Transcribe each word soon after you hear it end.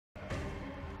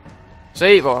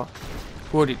Se hvor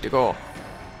hurtigt det går.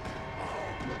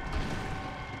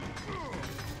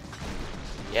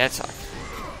 Ja tak.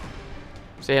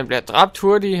 Se, han bliver dræbt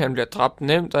hurtigt, han bliver dræbt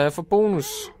nemt, og jeg får bonus.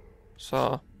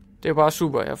 Så det er bare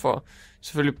super. Jeg får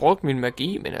selvfølgelig brugt min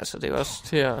magi, men altså det er også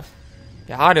til at...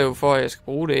 Jeg har det jo for, at jeg skal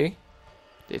bruge det, ikke?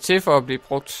 Det er til for at blive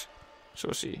brugt, så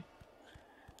at sige.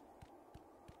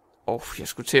 Jeg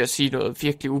skulle til at sige noget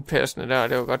virkelig upassende der.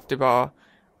 Det var godt, det bare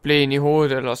blev ind i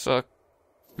hovedet, ellers så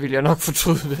ville jeg nok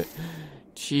fortryde det.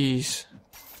 Jeez.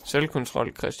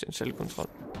 Selvkontrol, Christian, selvkontrol.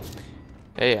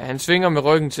 Ja, han svinger med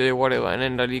ryggen til whatever. Han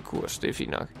ændrer lige kurs, det er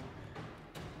fint nok.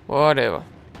 Whatever.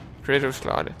 Kratos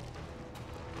klarer det.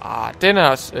 Den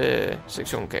her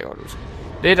sektion kan jeg godt huske.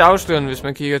 Lidt afslørende, hvis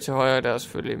man kigger til højre der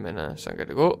selvfølgelig, men så kan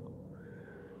det gå.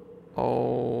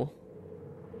 Og...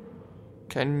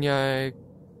 Kan jeg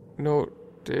nå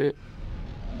det?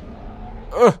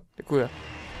 Det kunne jeg.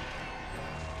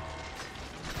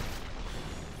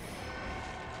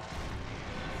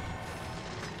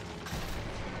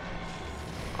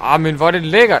 Men hvor er det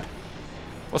lækkert.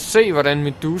 Og se, hvordan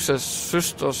Medusas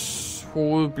søsters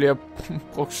hoved bliver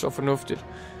brugt så fornuftigt.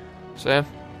 Så ja.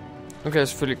 Nu kan jeg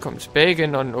selvfølgelig komme tilbage igen,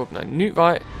 når den åbner en ny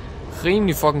vej.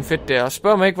 Rimelig fucking fedt der.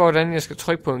 Spørg mig ikke, hvordan jeg skal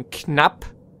trykke på en knap.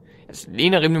 Altså, det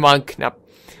ligner rimelig meget en knap.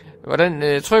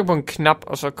 Hvordan trykker på en knap,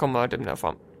 og så kommer dem der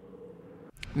frem.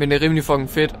 Men det er rimelig fucking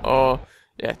fedt, og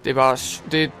ja, det er bare...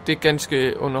 Det er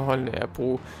ganske underholdende at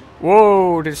bruge.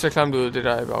 Wow, det ser klamt ud, det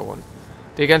der i baggrunden.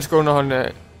 Det er ganske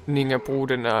underholdende at bruge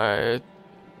den der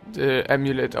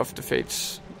Amulet of the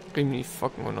Fates. Rimelig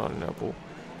fucking underholdende at bruge.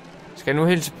 Skal jeg nu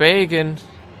helt tilbage igen?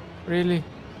 Really?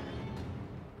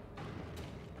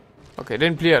 Okay,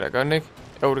 den bliver der, gør den ikke?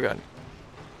 Jo, det gør den.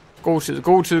 God tid,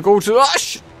 god tid, god tid.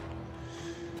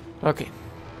 Okay.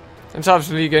 Den tager vi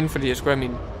så lige igen, fordi jeg skulle have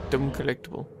min dumme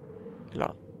collectible.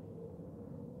 Eller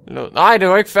noget. Nej, det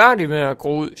var ikke færdigt med at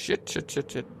gro ud. Shit.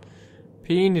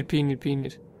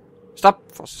 Pinligt. Stop,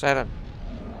 for satan.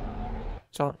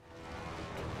 Sådan.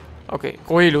 Okay,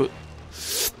 gro helt ud.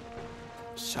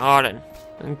 Sådan.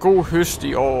 En god høst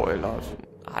i år, eller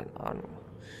sådan.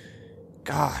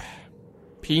 God.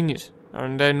 Pinligt.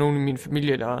 Der er nogen i min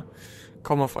familie, der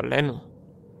kommer fra landet.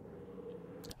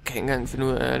 Jeg kan ikke engang finde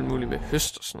ud af alt muligt med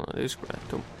høst og sådan noget. Det er sgu da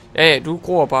dumt. Ja, du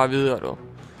gror bare videre, du.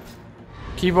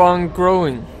 Keep on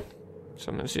growing,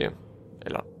 som man siger.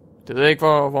 Eller, det ved jeg ikke,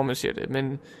 hvor man siger det.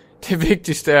 Men det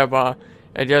vigtigste er bare,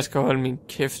 at jeg skal holde min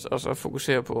kæft og så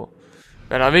fokusere på,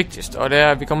 hvad der er vigtigst. Og det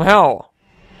er, at vi kommer herover.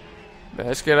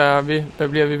 Hvad sker der? Hvad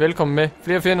bliver vi velkommen med?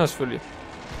 Flere fjender selvfølgelig.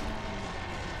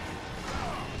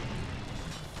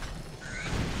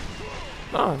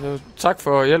 Tak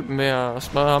for hjælpen med at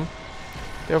smadre ham.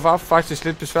 Det var faktisk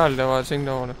lidt besværligt, da jeg tænkte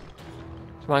over det.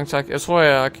 Så mange tak. Jeg tror,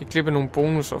 jeg kan klippe nogle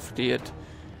bonusser, fordi at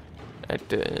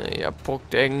jeg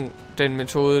brugte den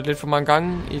metode lidt for mange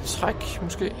gange i træk,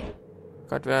 måske.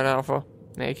 Godt være derfor.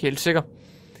 Jeg er ikke helt sikker.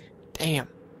 Damn.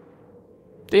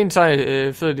 Det er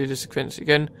en fed lille sekvens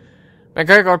igen. Man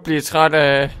kan godt blive træt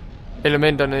af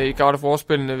elementerne i God of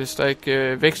War-spillene, hvis der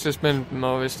ikke veksles mellem dem,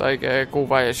 og hvis der ikke er god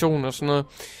variation og sådan noget.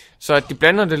 Så at de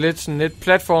blander det lidt, sådan lidt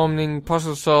platforming,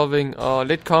 puzzle solving og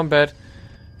lidt combat,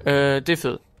 det er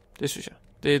fedt. Det synes jeg.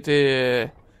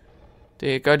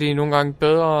 Det gør de nogle gange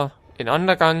bedre end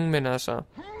andre gange, men altså,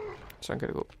 sådan kan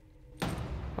det gå.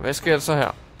 Og hvad sker der så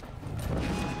her?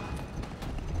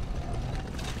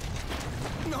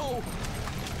 No.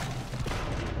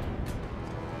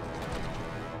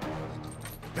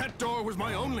 That door was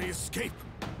my only escape.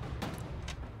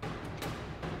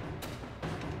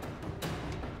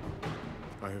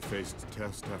 I have faced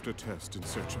test after test in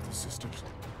search of the sisters.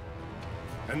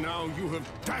 And now you have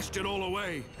dashed it all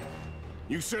away.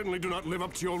 You certainly do not live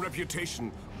up to your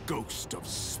reputation, ghost of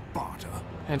Sparta.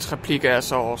 Hans replik er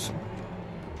så awesome.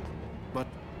 But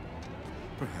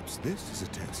perhaps this is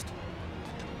a test.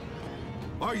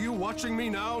 Are you watching me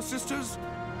now, sisters?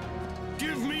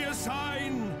 Give me a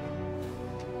sign!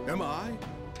 Am I,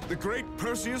 the great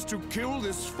Perseus, to kill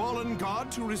this fallen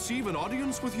god to receive an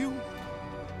audience with you?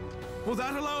 Will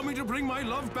that allow me to bring my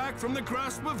love back from the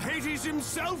grasp of Hades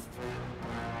himself?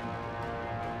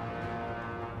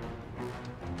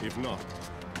 If not,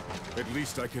 at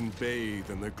least I can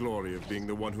bathe in the glory of being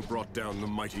the one who brought down the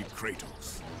mighty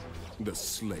Kratos, the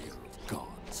slayer of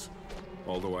gods.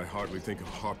 Although I hardly think a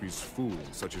Harpy's fool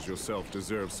such as yourself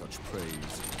deserves such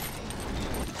praise.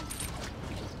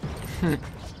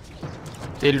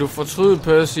 Det er du fortryde,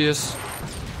 Perseus.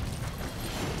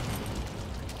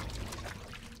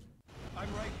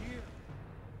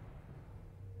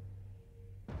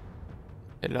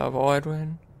 Eller hvor er du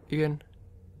henne igen?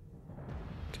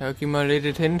 Kan du give mig lidt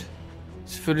et hint?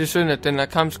 Selvfølgelig synd, at den her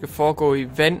kamp skal foregå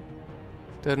i vand.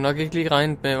 Det har du nok ikke lige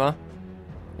regnet med, hva'?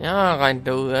 Jeg har regnet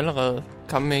derud allerede.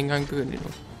 Kampen er ikke engang begyndt endnu.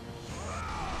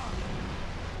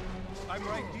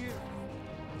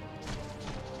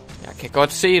 Jeg kan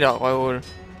godt se dig, røvhul.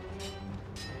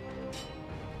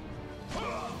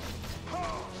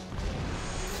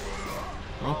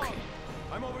 Okay.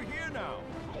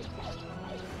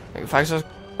 Jeg kan faktisk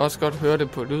også godt høre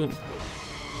det på lyden.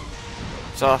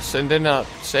 Så send den her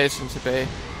satan tilbage.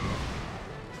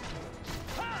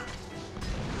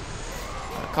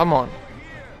 Come on.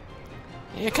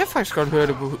 Jeg kan faktisk godt høre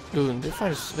det på lyden. Det er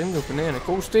faktisk rimelig imponerende.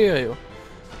 God stereo.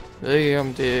 Jeg ved ikke,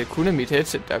 om det kun er mit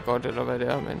headset, der er godt, eller hvad det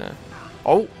er, men...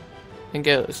 den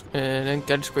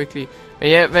gad det sgu ikke lige. Men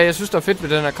ja, hvad jeg synes, der er fedt ved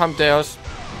den her kamp, det er også...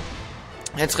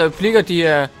 Hans replikker, de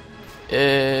er...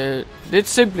 lidt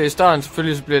simple i starten.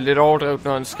 Selvfølgelig så bliver det lidt overdrevet,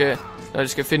 når de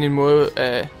skal finde en måde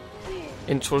at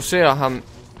introducere ham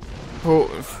på,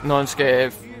 når han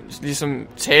skal ligesom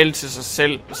tale til sig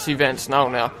selv og sige, hvad hans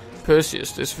navn er.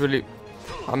 Perseus, det er selvfølgelig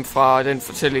ham fra den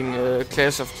fortælling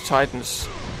Clash of the Titans.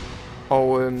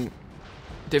 Og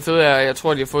det fede er, at jeg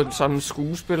tror, de har fået den samme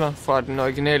skuespiller fra den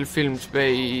originale film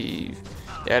tilbage i...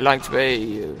 Ja, langt tilbage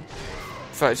i...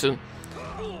 før i tiden.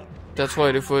 Der tror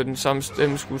jeg, de har fået den samme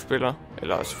stemmeskuespiller.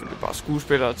 Eller selvfølgelig bare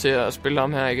skuespillere til at spille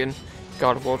ham her igen.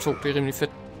 God of War 2, det er rimelig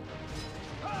fedt.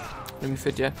 Rimelig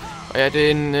fedt, ja. Og ja,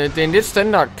 det er en lidt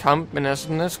standard kamp, men altså,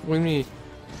 den er sgu rimelig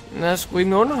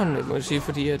underholdende, må jeg sige,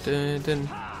 fordi at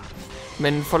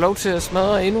man får lov til at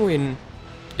smadre endnu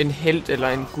en helt eller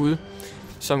en gud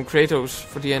som Kratos,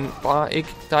 fordi han bare ikke,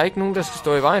 der er ikke nogen, der skal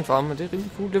stå i vejen for ham, og det er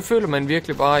rimelig cool. Det føler man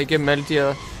virkelig bare igennem alle de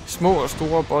her små og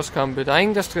store bosskampe. Der er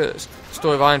ingen, der skal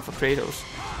stå i vejen for Kratos.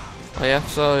 Og ja,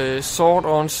 så sword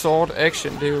on sword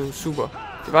action, det er jo super.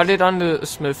 Det var lidt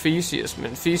anderledes med Theseus,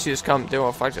 men Theseus kamp, det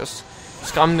var faktisk også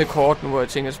skræmmende kort, nu hvor jeg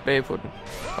tænker tilbage på den.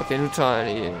 Okay, nu tager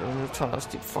jeg også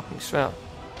dit fucking svær.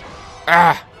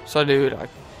 Så er det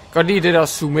ødelagt. Godt lige det der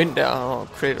zoom ind der, og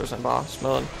Kratos han bare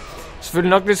smadrer den. Selvfølgelig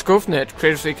nok lidt skuffende, at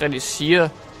Kratos ikke rigtig siger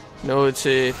noget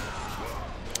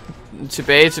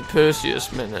tilbage til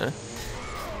Perseus, men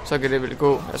så kan det vel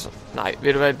gå. Altså, nej,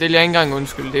 ved du hvad, det vil jeg ikke engang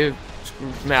undskylde. Det er sgu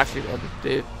mærkeligt, og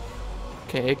det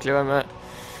kan jeg ikke lade være med at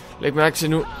lægge mærke til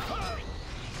nu.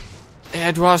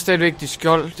 Ja, du har stadigvæk dit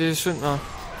skjold, det er synd, og...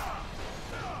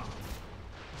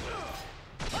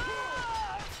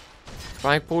 Jeg skal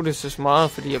bare ikke bruge det så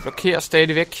meget, fordi jeg blokerer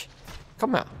stadigvæk.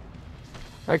 Kom her.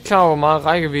 Jeg er ikke klar over, hvor meget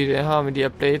rækkevidde jeg har med de her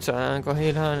blader. Han går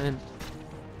helt herind.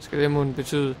 Skal det måden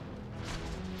betyde?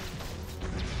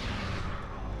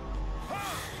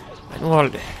 Ej, nu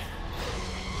hold det.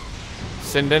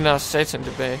 Send den der satan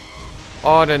tilbage.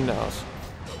 Og den der også.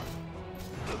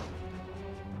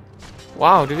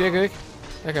 Wow, det virker ikke.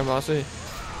 Jeg kan bare se.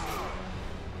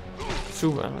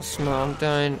 Super, han har smør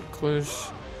derind.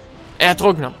 Kryds. Jeg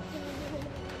drukner.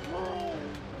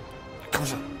 Kom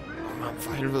så. Kom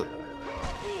for helvede.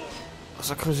 Og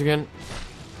så kryds igen.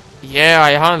 Ja,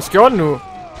 yeah, jeg har en skjold nu.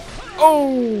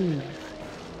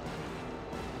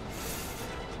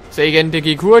 Så igen, det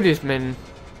gik hurtigt, men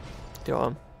det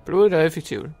var blodigt og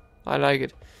effektivt. I like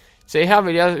it. Så her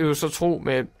vil jeg jo så tro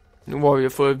med, nu hvor vi har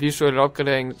fået visuel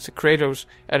opgradering til Kratos,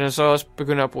 at han så også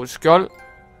begynder at bruge skjold.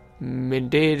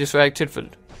 Men det er desværre ikke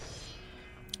tilfældet.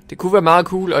 Det kunne være meget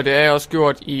cool, og det er også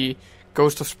gjort i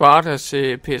Ghost of Sparta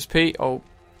til PSP og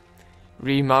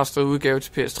remastered udgave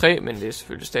til PS3, men det er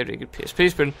selvfølgelig stadig ikke et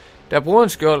PSP-spil. Der bruger en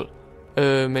skjold,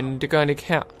 men det gør han ikke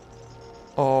her.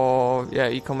 Og ja,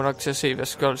 I kommer nok til at se, hvad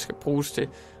skjold skal bruges til.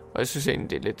 Og jeg synes egentlig,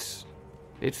 det er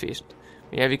lidt fæsent.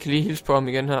 Men ja, vi kan lige hilse på ham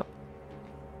igen her.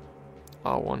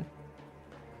 R1.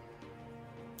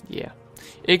 Ja. Yeah.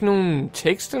 Ikke nogen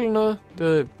tekst eller noget.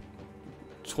 Det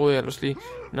troede jeg ellers lige.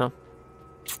 Nå.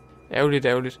 Ærgerligt.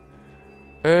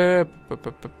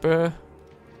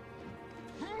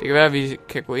 Det kan være, at vi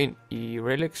kan gå ind i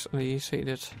Relics og lige se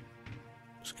lidt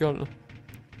skjoldet.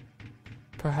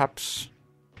 Perhaps.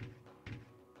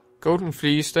 Golden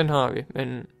Fleece, den har vi,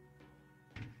 men...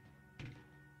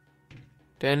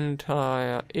 Den tager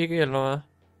jeg ikke, eller hvad?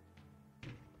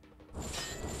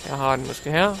 Jeg har den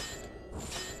måske her.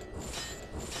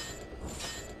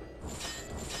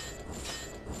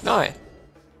 Nej.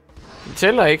 Den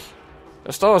tæller ikke.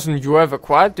 Der står sådan, you have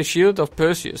acquired the shield of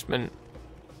Perseus, men...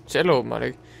 Tæller åbenbart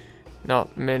ikke. Nå,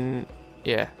 men...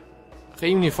 Ja.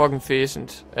 Rimelig fucking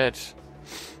fæsent, at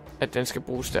den skal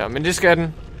bruges der. Men det skal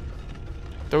den.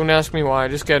 Don't ask me why,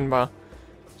 det skal den bare.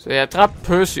 Så jeg har dræbt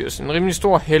Perseus, en rimelig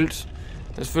stor helt.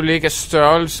 Den er selvfølgelig ikke af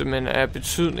størrelse, men af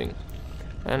betydning.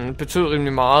 Han betød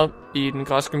rimelig meget i den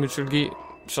græske mytologi.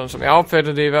 Sådan som jeg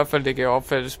opfatter det i hvert fald. Det kan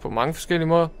opfattes på mange forskellige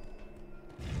måder.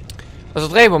 Og så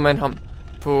dræber man ham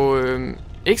på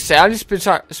ikke særlig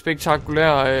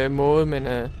spektakulær måde, men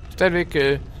stadigvæk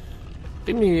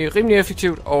rimelig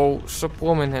effektivt. Og så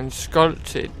bruger man hans skjold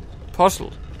til et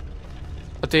puzzle.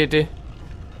 Og det er det.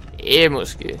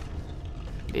 Måske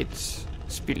lidt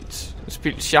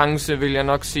spildt chance, vil jeg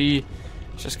nok sige.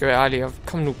 Hvis jeg skal være ærlig.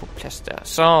 Kom nu på plads der.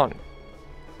 Sådan.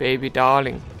 Baby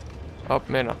darling. Op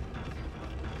med dig.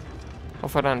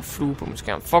 Hvorfor er der en flue på min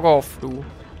skærm? Fuck off, flue.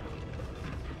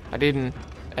 Og det er den.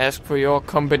 Ask for your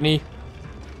company.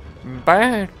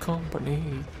 Bad company.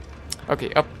 Okay,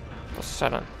 op. Og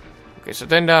sådan. Okay, så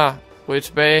den der ryger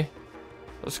tilbage.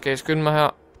 Så skal jeg skynde mig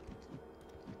her.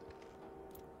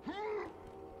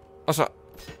 Og så...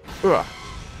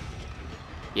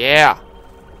 Yeah.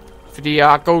 Fordi jeg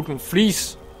har golden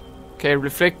fleece. Kan jeg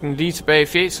reflekte den lige tilbage i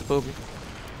fjeset på dem.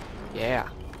 Yeah.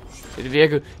 Det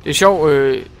virkede. Det er sjovt.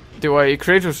 Det var i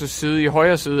Kratos' side, i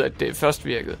højre side, at det først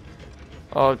virkede.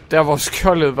 Og der hvor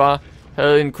skjoldet var,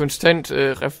 havde en konstant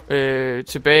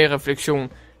tilbagereflektion.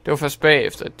 Det var først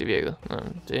bagefter, at det virkede.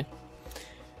 Det.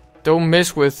 Don't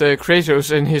mess with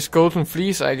Kratos and his golden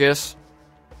fleece, I guess.